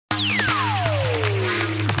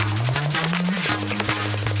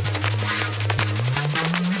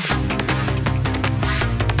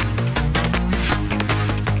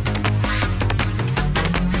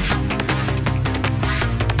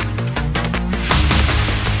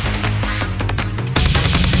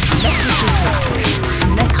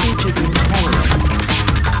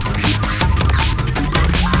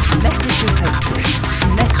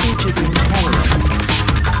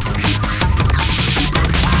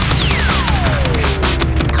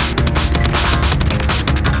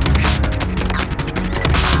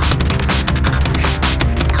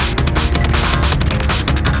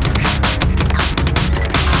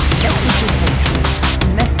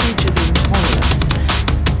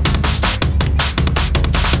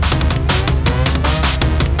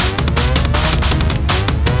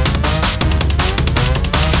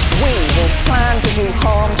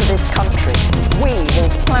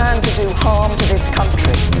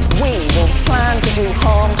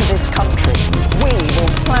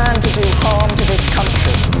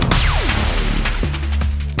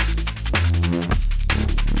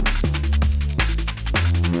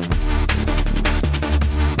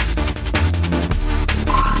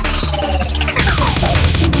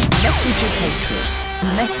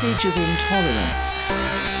message of intolerance.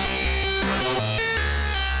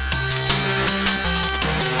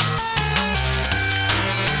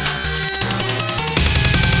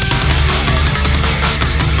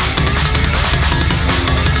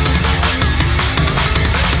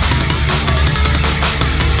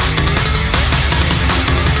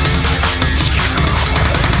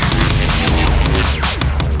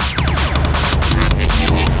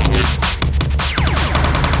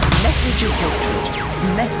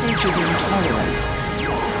 Message of intolerance.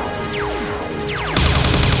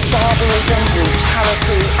 Barbarism,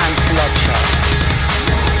 brutality and bloodshed.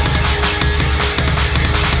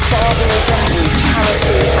 Barbarism,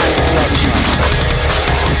 brutality and bloodshed.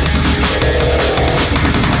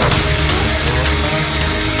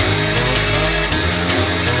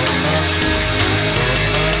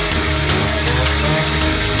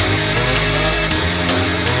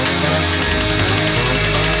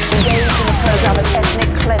 Program of ethnic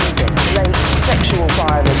cleansing, rape, sexual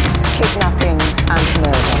violence, kidnappings and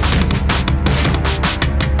murder.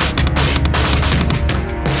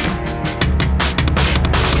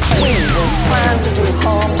 We will plan to do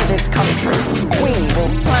harm to this country. We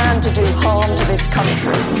will plan to do harm to this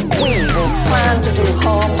country. We will plan to do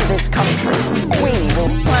harm to this country. We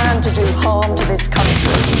will plan to do harm to this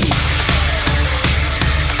country.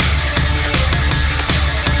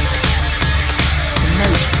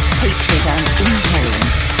 Hatred and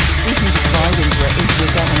intolerance, seeking to divide into a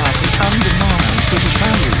governance and undermine British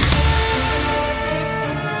values.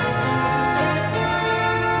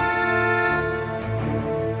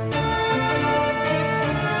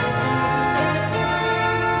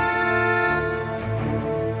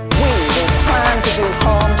 We will plan to do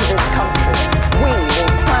harm to this country. We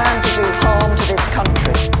will plan to do harm to this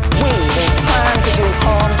country. We will plan to do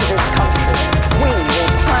harm to this country. We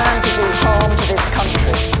will plan to do harm to this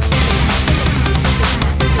country.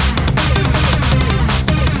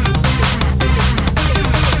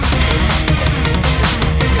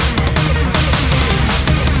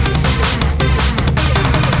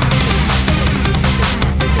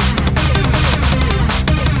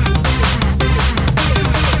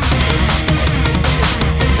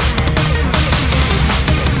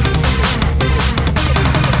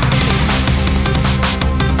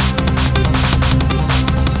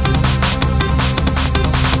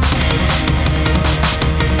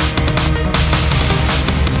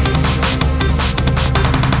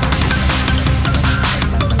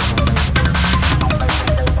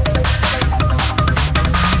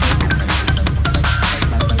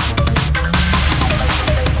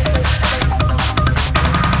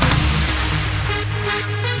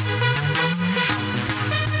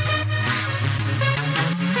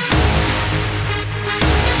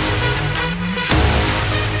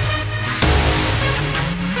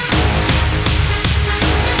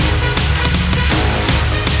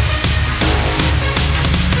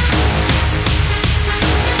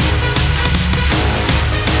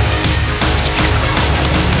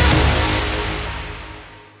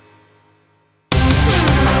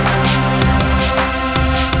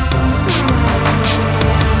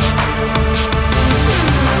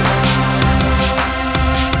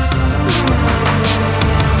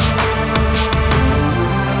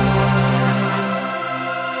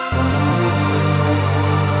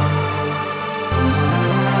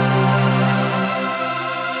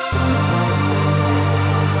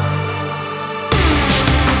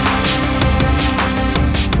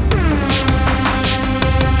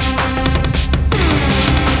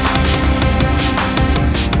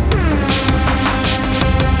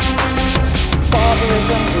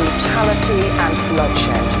 Brutality and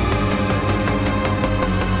bloodshed.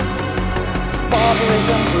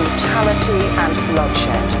 Barbarism, brutality and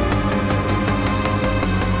bloodshed.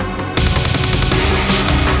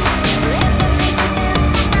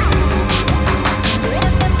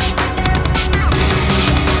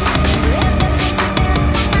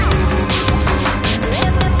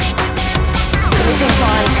 Committing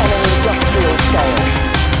crimes on an industrial scale.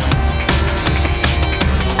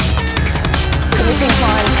 Committing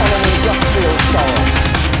crimes on an industrial scale.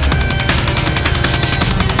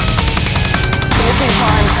 Committing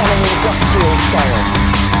crimes on an industrial scale.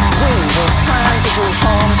 We will plan to do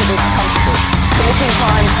harm to this country. Committing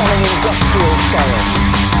crimes on an industrial scale.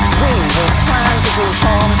 We will plan to do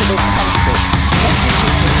harm to this country. Message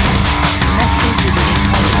of hatred. Message of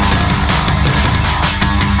intolerance.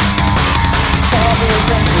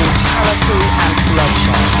 Barbarism, brutality and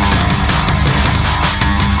bloodshed.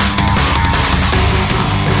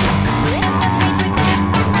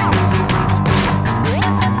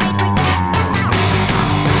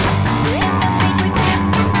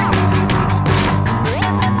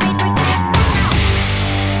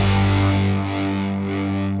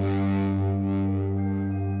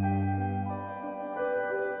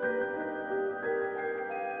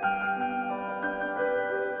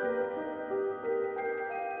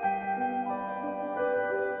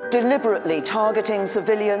 deliberately targeting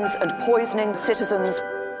civilians and poisoning citizens'